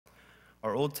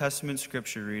Our Old Testament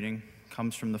scripture reading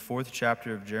comes from the 4th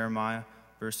chapter of Jeremiah,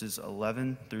 verses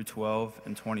 11 through 12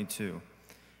 and 22.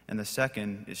 And the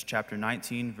second is chapter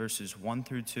 19, verses 1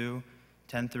 through 2,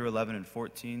 10 through 11, and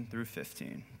 14 through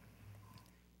 15.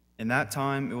 In that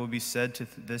time it will be said to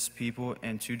this people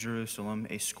and to Jerusalem,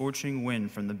 a scorching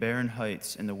wind from the barren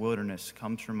heights in the wilderness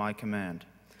comes from my command.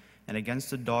 And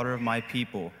against the daughter of my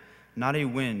people, not a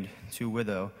wind to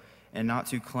wither, and not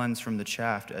to cleanse from the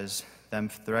chaff as them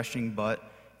threshing,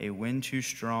 but a wind too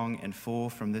strong and full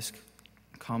from this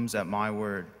comes at my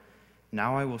word.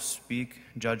 Now I will speak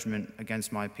judgment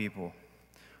against my people.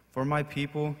 For my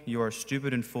people, you are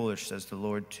stupid and foolish, says the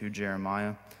Lord to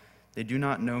Jeremiah. They do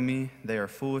not know me, they are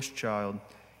foolish child,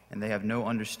 and they have no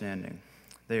understanding.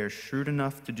 They are shrewd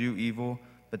enough to do evil,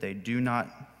 but they do not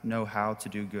know how to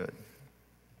do good.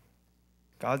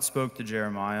 God spoke to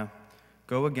Jeremiah,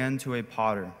 "Go again to a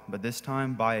potter, but this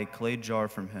time buy a clay jar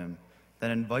from him. Then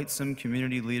invite some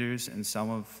community leaders and some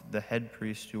of the head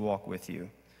priests to walk with you.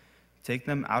 Take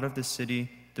them out of the city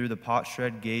through the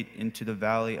potsherd gate into the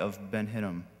valley of Ben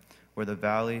Hinnom, where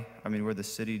the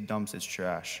city dumps its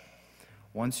trash.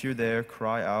 Once you're there,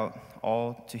 cry out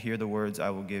all to hear the words I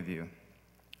will give you."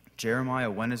 Jeremiah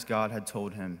went as God had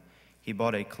told him. He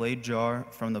bought a clay jar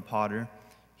from the potter.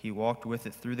 He walked with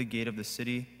it through the gate of the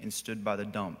city and stood by the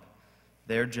dump.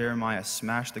 There Jeremiah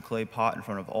smashed the clay pot in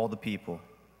front of all the people.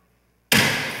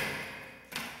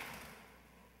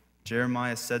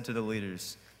 Jeremiah said to the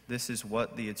leaders, "This is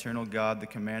what the eternal God, the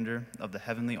commander of the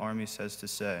heavenly army, says to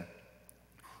say.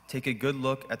 Take a good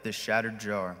look at this shattered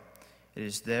jar.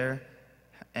 Is there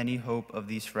any hope of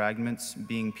these fragments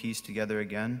being pieced together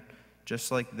again?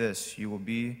 Just like this, you will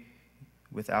be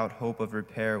without hope of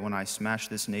repair when I smash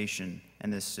this nation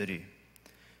and this city."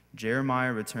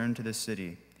 Jeremiah returned to the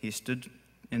city. He stood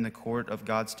in the court of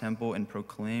God's temple and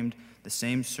proclaimed the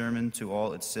same sermon to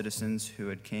all its citizens who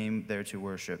had came there to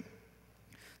worship.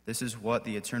 This is what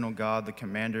the eternal God, the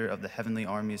commander of the heavenly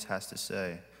armies, has to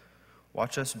say.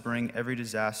 Watch us bring every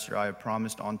disaster I have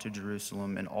promised onto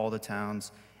Jerusalem and all the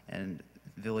towns and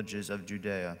villages of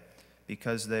Judea,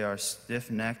 because they are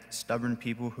stiff-necked, stubborn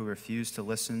people who refuse to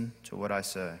listen to what I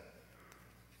say.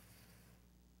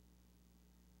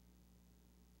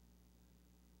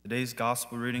 Today's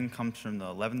gospel reading comes from the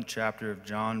 11th chapter of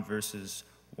John, verses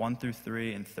 1 through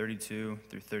 3 and 32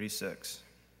 through 36.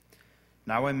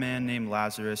 Now a man named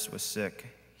Lazarus was sick.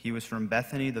 He was from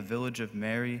Bethany, the village of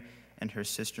Mary and her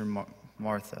sister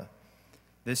Martha.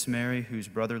 This Mary, whose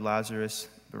brother Lazarus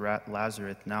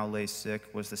now lay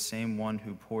sick, was the same one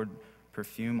who poured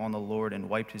perfume on the Lord and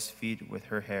wiped his feet with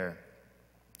her hair.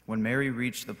 When Mary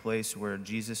reached the place where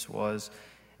Jesus was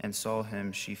and saw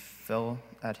him, she fell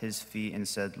at his feet and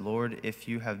said, "Lord, if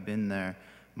you had been there,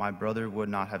 my brother would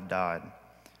not have died."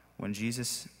 When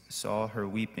Jesus saw her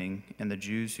weeping, and the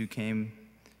Jews who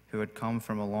had come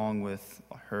from along with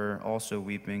her also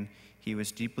weeping, he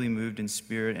was deeply moved in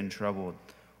spirit and troubled.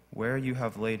 "Where you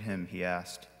have laid him?" he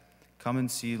asked. "Come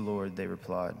and see, Lord," they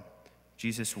replied.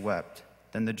 Jesus wept.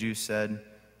 Then the Jews said,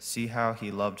 "See how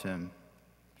he loved him."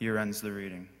 Here ends the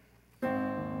reading.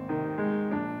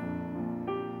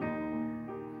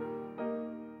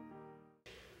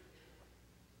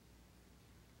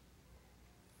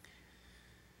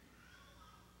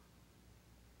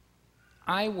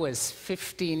 I was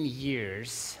 15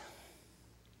 years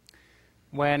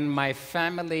when my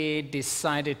family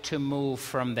decided to move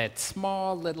from that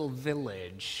small little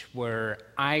village where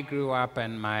I grew up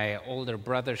and my older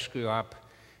brothers grew up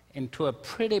into a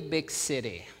pretty big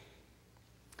city.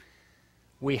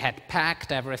 We had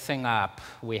packed everything up.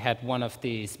 We had one of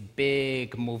these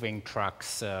big moving trucks,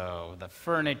 so the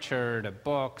furniture, the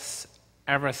books,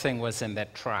 everything was in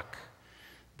that truck.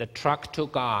 The truck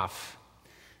took off,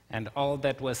 and all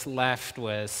that was left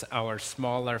was our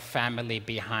smaller family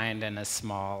behind in a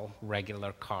small,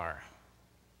 regular car.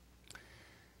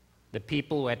 The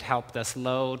people who had helped us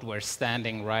load were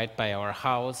standing right by our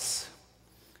house,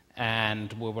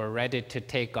 and we were ready to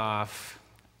take off.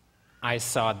 I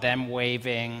saw them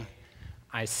waving,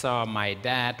 I saw my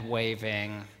dad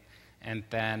waving, and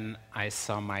then I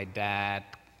saw my dad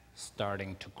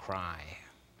starting to cry.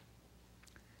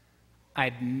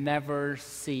 I'd never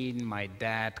seen my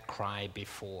dad cry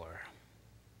before.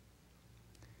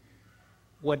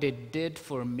 What it did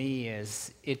for me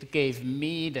is it gave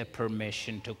me the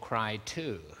permission to cry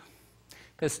too.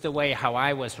 Because the way how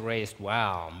I was raised,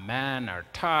 well, men are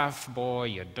tough, boy,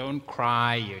 you don't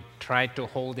cry, you try to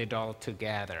hold it all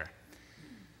together.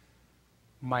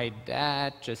 My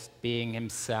dad just being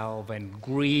himself and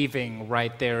grieving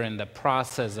right there in the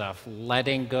process of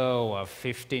letting go of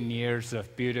 15 years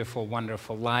of beautiful,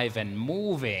 wonderful life and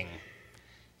moving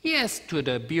Yes, to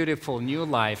the beautiful new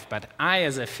life, but I,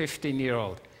 as a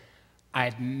 15-year-old,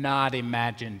 I'd not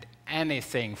imagined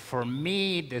anything. For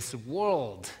me, this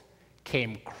world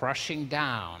came crushing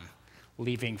down,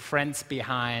 leaving friends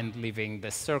behind, leaving the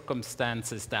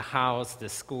circumstances, the house, the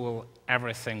school,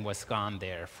 everything was gone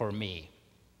there for me.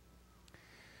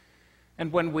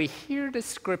 And when we hear the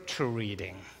scripture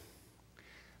reading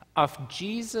of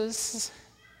Jesus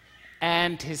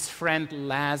and his friend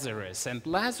Lazarus, and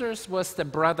Lazarus was the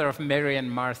brother of Mary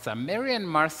and Martha. Mary and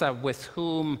Martha, with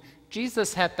whom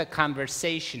Jesus had the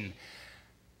conversation.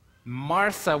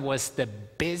 Martha was the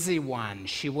busy one.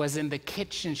 She was in the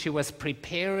kitchen. She was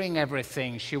preparing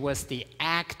everything. She was the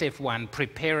active one,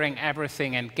 preparing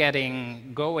everything and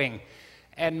getting going.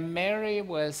 And Mary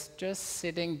was just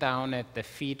sitting down at the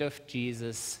feet of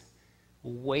Jesus,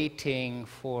 waiting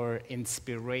for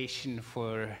inspiration,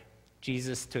 for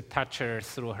Jesus to touch her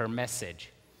through her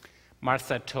message.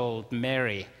 Martha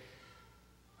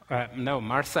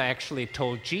actually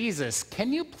told Jesus,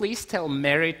 "Can you please tell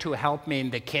Mary to help me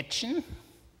in the kitchen?"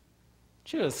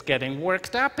 She was getting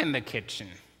worked up in the kitchen.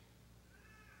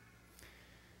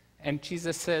 And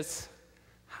Jesus says,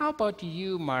 "How about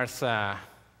you, Martha?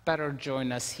 Better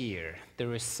join us here.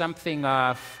 There is something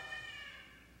of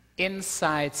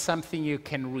insight, something you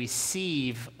can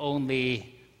receive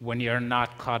only when you're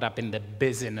not caught up in the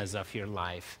busyness of your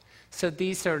life." So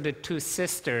these are the two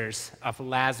sisters of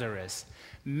Lazarus.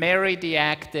 Mary the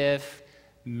active,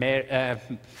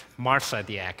 Martha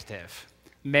the active.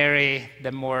 Mary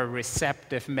the more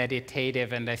receptive,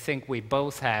 meditative, and I think we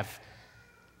both have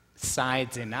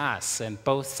sides in us, and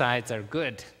both sides are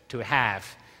good to have.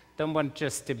 Don't want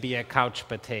just to be a couch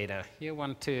potato. You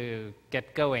want to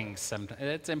get going sometimes.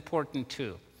 That's important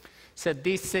too. So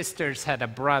these sisters had a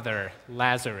brother,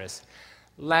 Lazarus.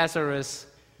 Lazarus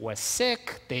was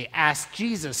sick. They asked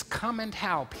Jesus, "Come and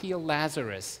help, heal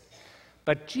Lazarus."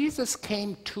 But Jesus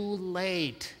came too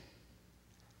late.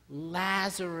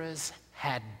 Lazarus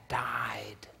had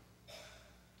died.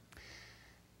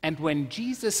 And when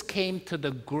Jesus came to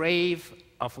the grave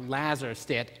of Lazarus,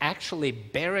 they had actually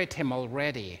buried him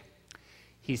already.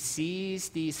 He sees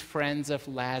these friends of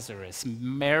Lazarus,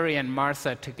 Mary and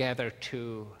Martha together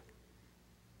too,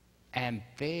 and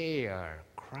they are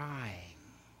crying.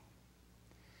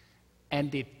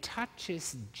 And it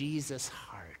touches Jesus'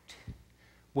 heart.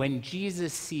 When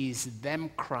Jesus sees them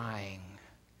crying,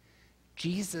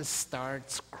 Jesus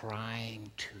starts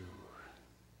crying too.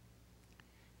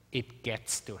 It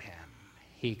gets to him.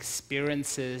 He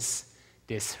experiences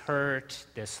this hurt,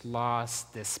 this loss,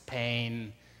 this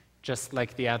pain, just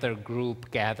like the other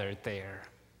group gathered there.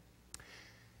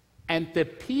 And the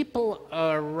people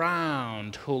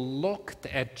around who looked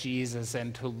at Jesus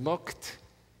and who looked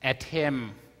at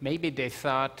him, maybe they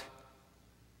thought,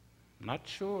 "Not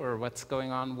sure what's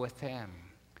going on with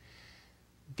him."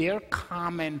 Their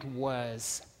comment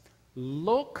was,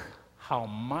 "Look how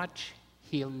much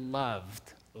he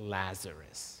loved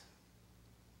Lazarus."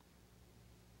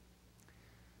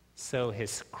 So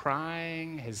his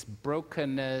crying, his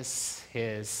brokenness,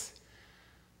 his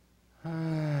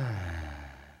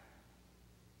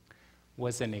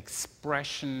was an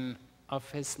expression of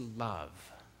his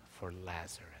love for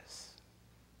Lazarus.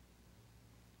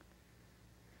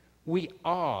 We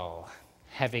all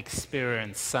have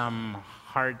experienced some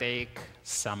heartache,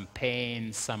 some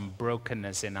pain, some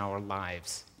brokenness in our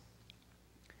lives.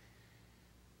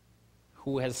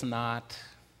 Who has not?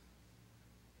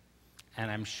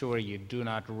 And I'm sure you do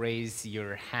not raise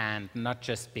your hand, not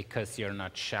just because you're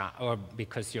not shy or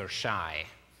because you're shy.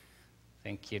 I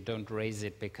think you don't raise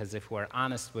it because if we're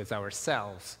honest with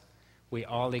ourselves, we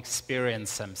all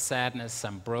experience some sadness,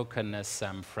 some brokenness,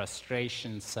 some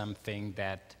frustration, something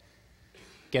that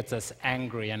gets us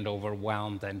angry and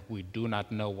overwhelmed, and we do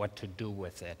not know what to do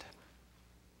with it.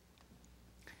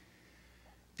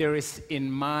 There is,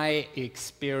 in my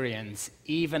experience,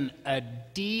 even a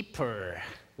deeper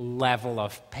level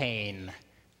of pain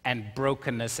and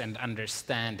brokenness and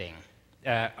understanding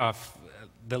of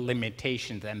the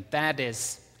limitations, and that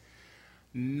is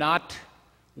not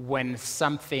when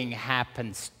something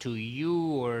happens to you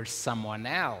or someone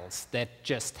else. That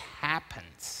just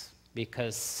happens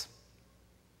because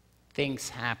things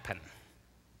happen.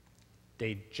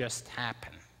 They just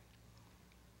happen.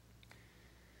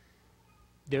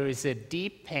 There is a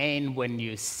deep pain when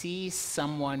you see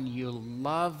someone you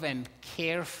love and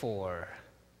care for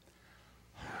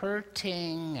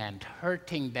hurting and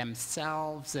hurting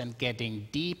themselves and getting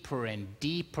deeper and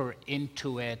deeper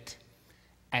into it,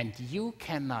 and you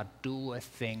cannot do a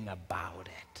thing about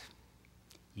it.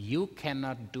 You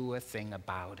cannot do a thing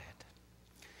about it.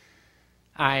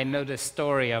 I know the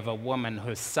story of a woman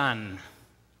whose son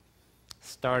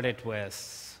started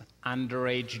with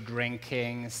underage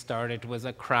drinking, started with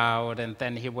a crowd, and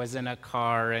then he was in a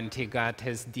car and he got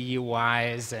his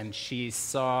DUIs, and she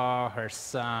saw her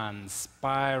son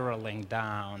spiraling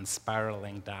down.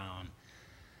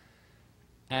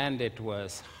 And it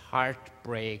was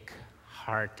heartbreak,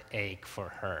 heartache for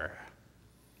her.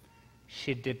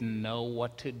 She didn't know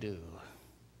what to do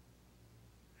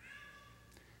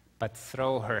but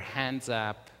throw her hands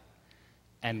up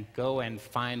and go and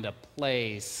find a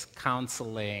place,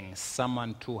 counseling,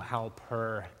 someone to help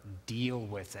her deal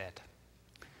with it.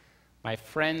 My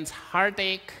friends,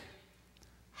 heartache,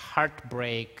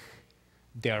 heartbreak,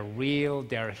 they're real,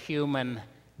 they're human.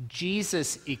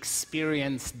 Jesus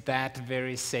experienced that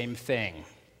very same thing.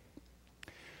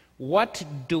 What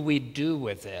do we do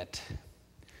with it?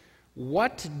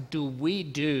 What do we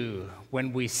do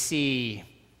when we see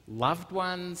loved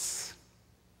ones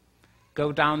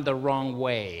go down the wrong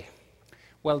way?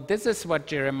 Well, this is what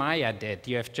Jeremiah did.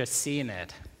 You have just seen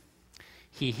it.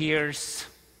 He hears,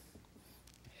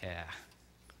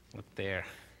 look there.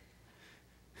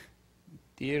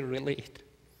 Do you really?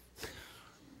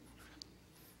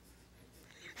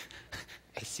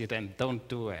 I see them, don't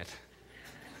do it.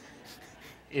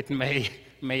 It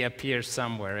may appear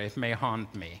somewhere, it may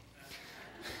haunt me.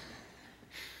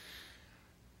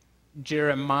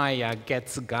 Jeremiah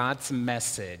gets God's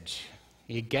message.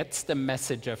 He gets the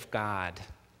message of God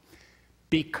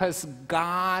because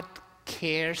God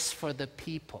cares for the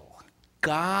people.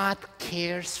 God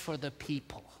cares for the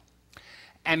people.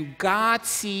 And God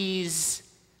sees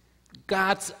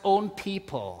God's own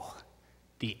people,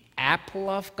 the apple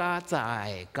of God's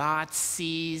eye. God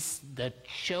sees the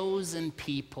chosen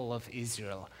people of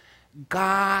Israel.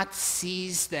 God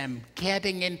sees them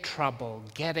getting in trouble,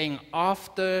 getting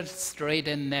off the straight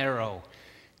and narrow,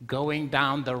 going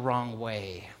down the wrong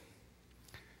way.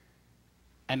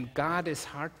 And God is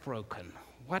heartbroken.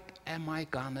 What am I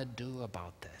gonna do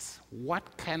about this? What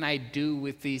can I do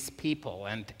with these people?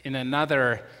 And in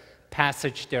another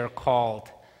passage, they're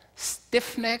called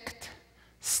stiff-necked,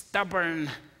 stubborn,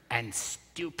 and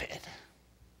stupid.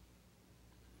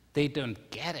 They don't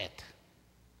get it.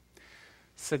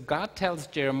 So God tells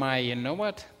Jeremiah, you know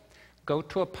what? Go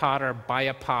to a potter, buy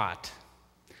a pot.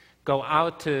 Go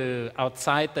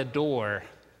outside the door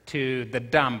to the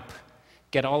dump,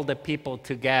 get all the people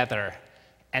together,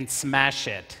 and smash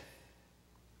it.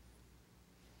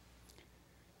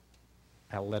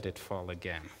 I'll let it fall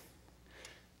again.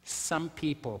 Some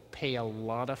people pay a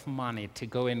lot of money to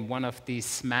go in one of these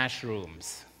smash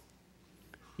rooms.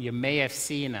 You may have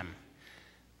seen them.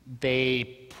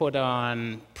 They put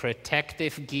on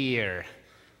protective gear.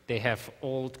 They have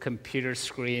old computer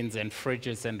screens and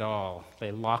fridges and all.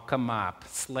 They lock them up,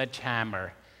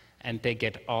 sledgehammer, and they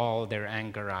get all their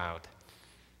anger out.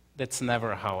 That's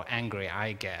never how angry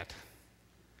I get.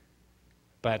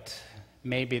 But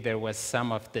maybe there was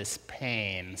some of this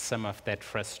pain, some of that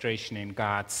frustration in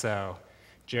God. So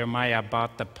Jeremiah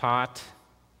bought the pot,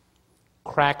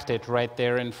 cracked it right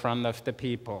there in front of the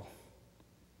people.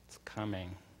 It's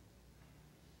coming.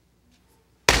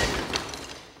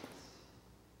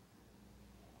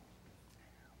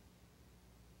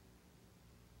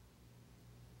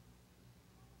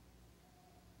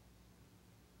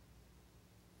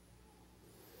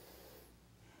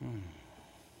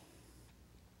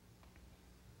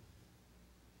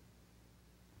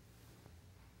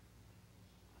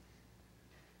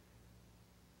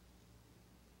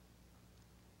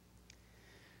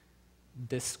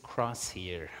 This cross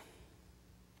here,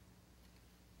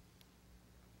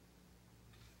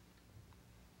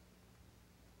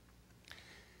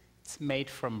 it's made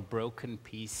from broken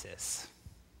pieces,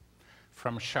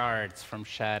 from shards, from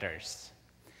shatters.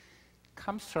 It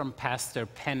comes from Pastor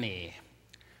Penny,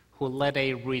 who led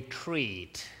a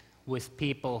retreat with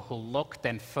people who looked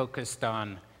and focused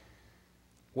on,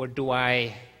 where do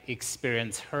I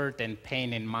experience hurt and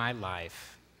pain in my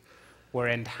life? Where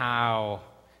and how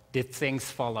did things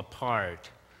fall apart?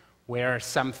 Where are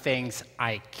some things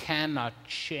I cannot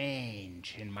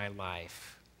change in my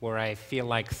life? Where I feel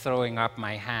like throwing up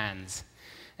my hands?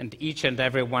 And each and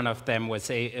every one of them was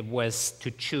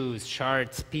to choose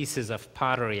shards, pieces of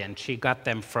pottery, and she got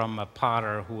them from a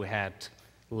potter who had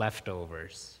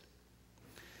leftovers.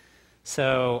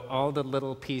 So all the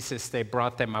little pieces, they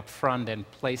brought them up front and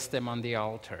placed them on the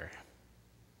altar.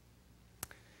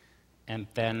 And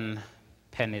then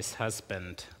Penny's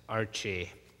husband,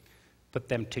 Archie, put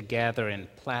them together in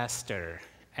plaster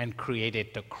and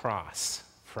created the cross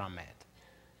from it.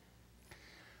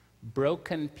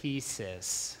 Broken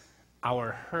pieces,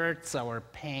 our hurts, our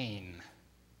pain,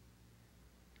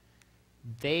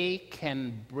 they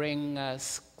can bring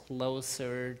us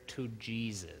closer to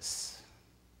Jesus.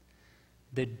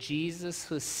 The Jesus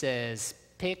who says,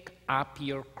 pick up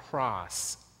your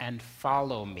cross and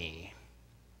follow me.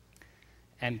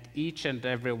 And each and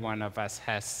every one of us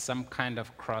has some kind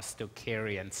of cross to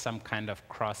carry and some kind of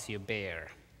cross you bear.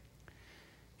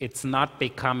 It's not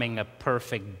becoming a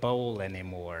perfect bowl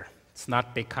anymore. It's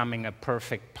not becoming a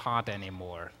perfect pot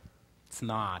anymore. It's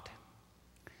not.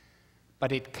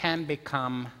 But it can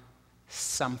become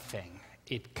something.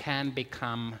 It can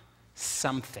become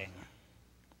something.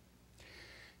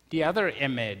 The other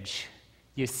image,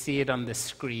 you see it on the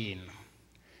screen.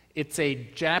 It's a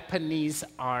Japanese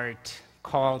art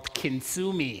called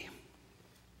kintsugi.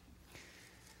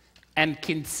 And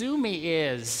kintsugi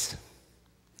is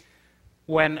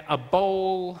when a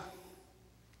bowl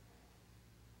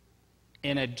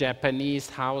in a Japanese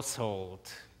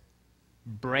household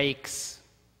breaks.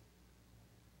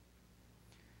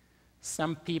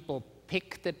 Some people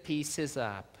pick the pieces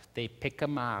up, they pick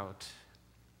them out,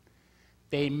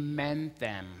 they mend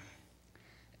them,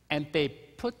 and they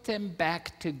put them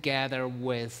back together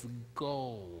with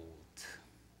gold.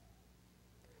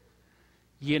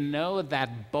 You know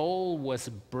that bowl was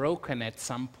broken at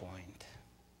some point,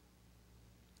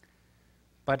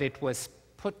 but it was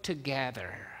put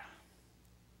together.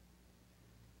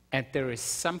 And there is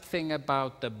something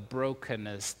about the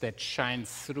brokenness that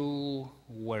shines through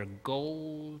where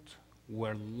gold,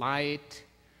 where light,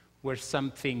 where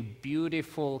something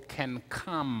beautiful can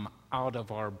come out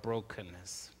of our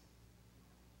brokenness.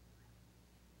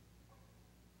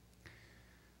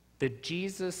 The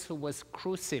Jesus who was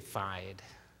crucified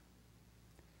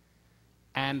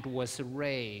and was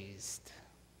raised,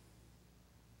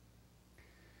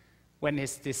 when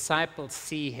his disciples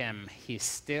see him, he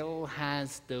still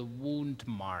has the wound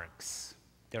marks.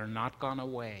 They're not gone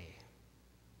away.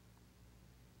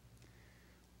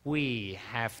 We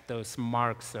have those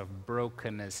marks of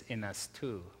brokenness in us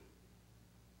too.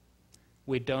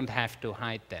 We don't have to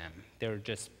hide them. They're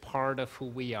just part of who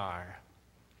we are.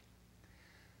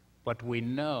 But we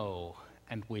know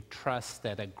and we trust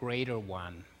that a greater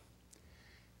one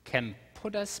can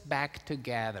put us back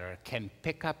together, can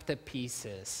pick up the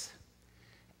pieces,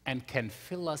 and can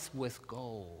fill us with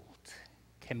gold,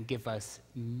 can give us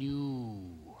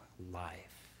new life.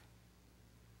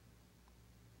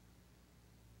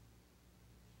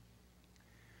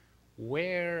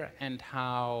 Where and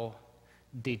how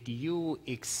did you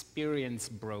experience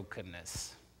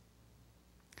brokenness?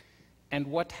 And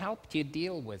what helped you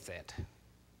deal with it?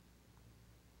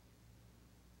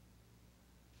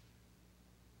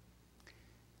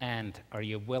 And are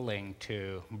you willing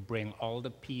to bring all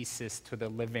the pieces to the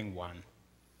living one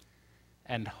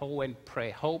and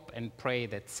hope and pray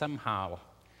that somehow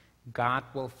God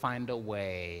will find a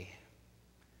way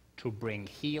to bring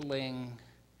healing,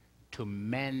 to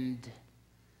mend,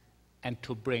 and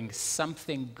to bring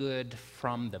something good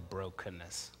from the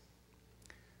brokenness?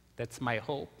 That's my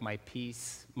hope, my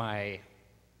peace, my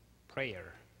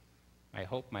prayer. My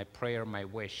hope, my prayer, my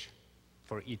wish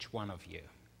for each one of you.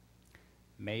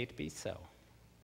 May it be so.